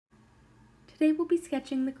Today we'll be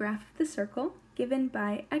sketching the graph of the circle given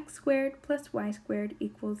by x squared plus y squared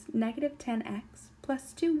equals negative 10x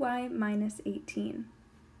plus 2y minus 18.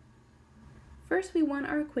 First, we want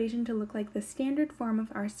our equation to look like the standard form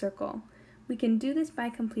of our circle. We can do this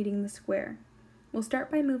by completing the square. We'll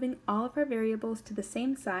start by moving all of our variables to the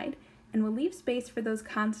same side, and we'll leave space for those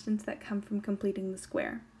constants that come from completing the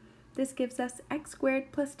square. This gives us x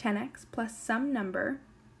squared plus 10x plus some number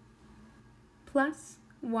plus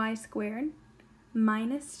y squared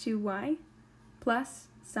minus 2y plus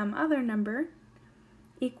some other number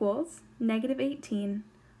equals negative 18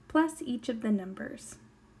 plus each of the numbers.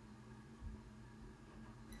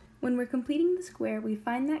 When we're completing the square, we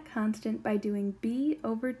find that constant by doing b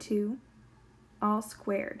over 2 all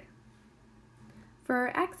squared. For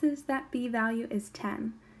our x's, that b value is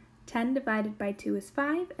 10. 10 divided by 2 is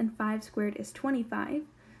 5, and 5 squared is 25,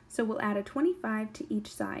 so we'll add a 25 to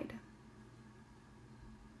each side.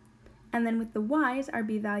 And then with the y's, our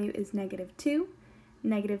b value is negative 2.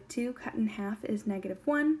 Negative 2 cut in half is negative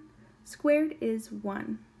 1. Squared is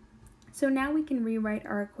 1. So now we can rewrite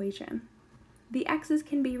our equation. The x's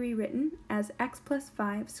can be rewritten as x plus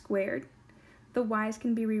 5 squared. The y's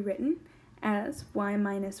can be rewritten as y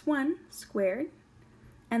minus 1 squared.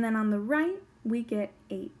 And then on the right, we get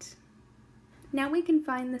 8. Now we can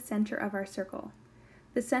find the center of our circle.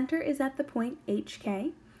 The center is at the point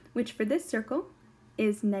hk, which for this circle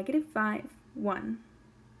is negative 5, 1.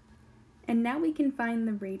 And now we can find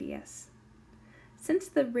the radius. Since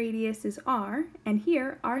the radius is r, and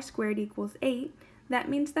here r squared equals 8, that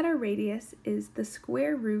means that our radius is the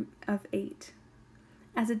square root of 8.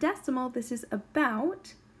 As a decimal, this is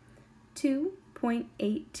about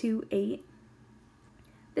 2.828.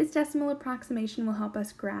 This decimal approximation will help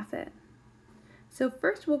us graph it. So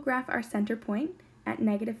first we'll graph our center point at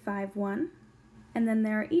negative 5, 1. And then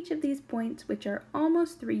there are each of these points which are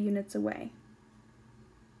almost 3 units away.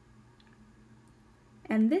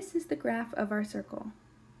 And this is the graph of our circle.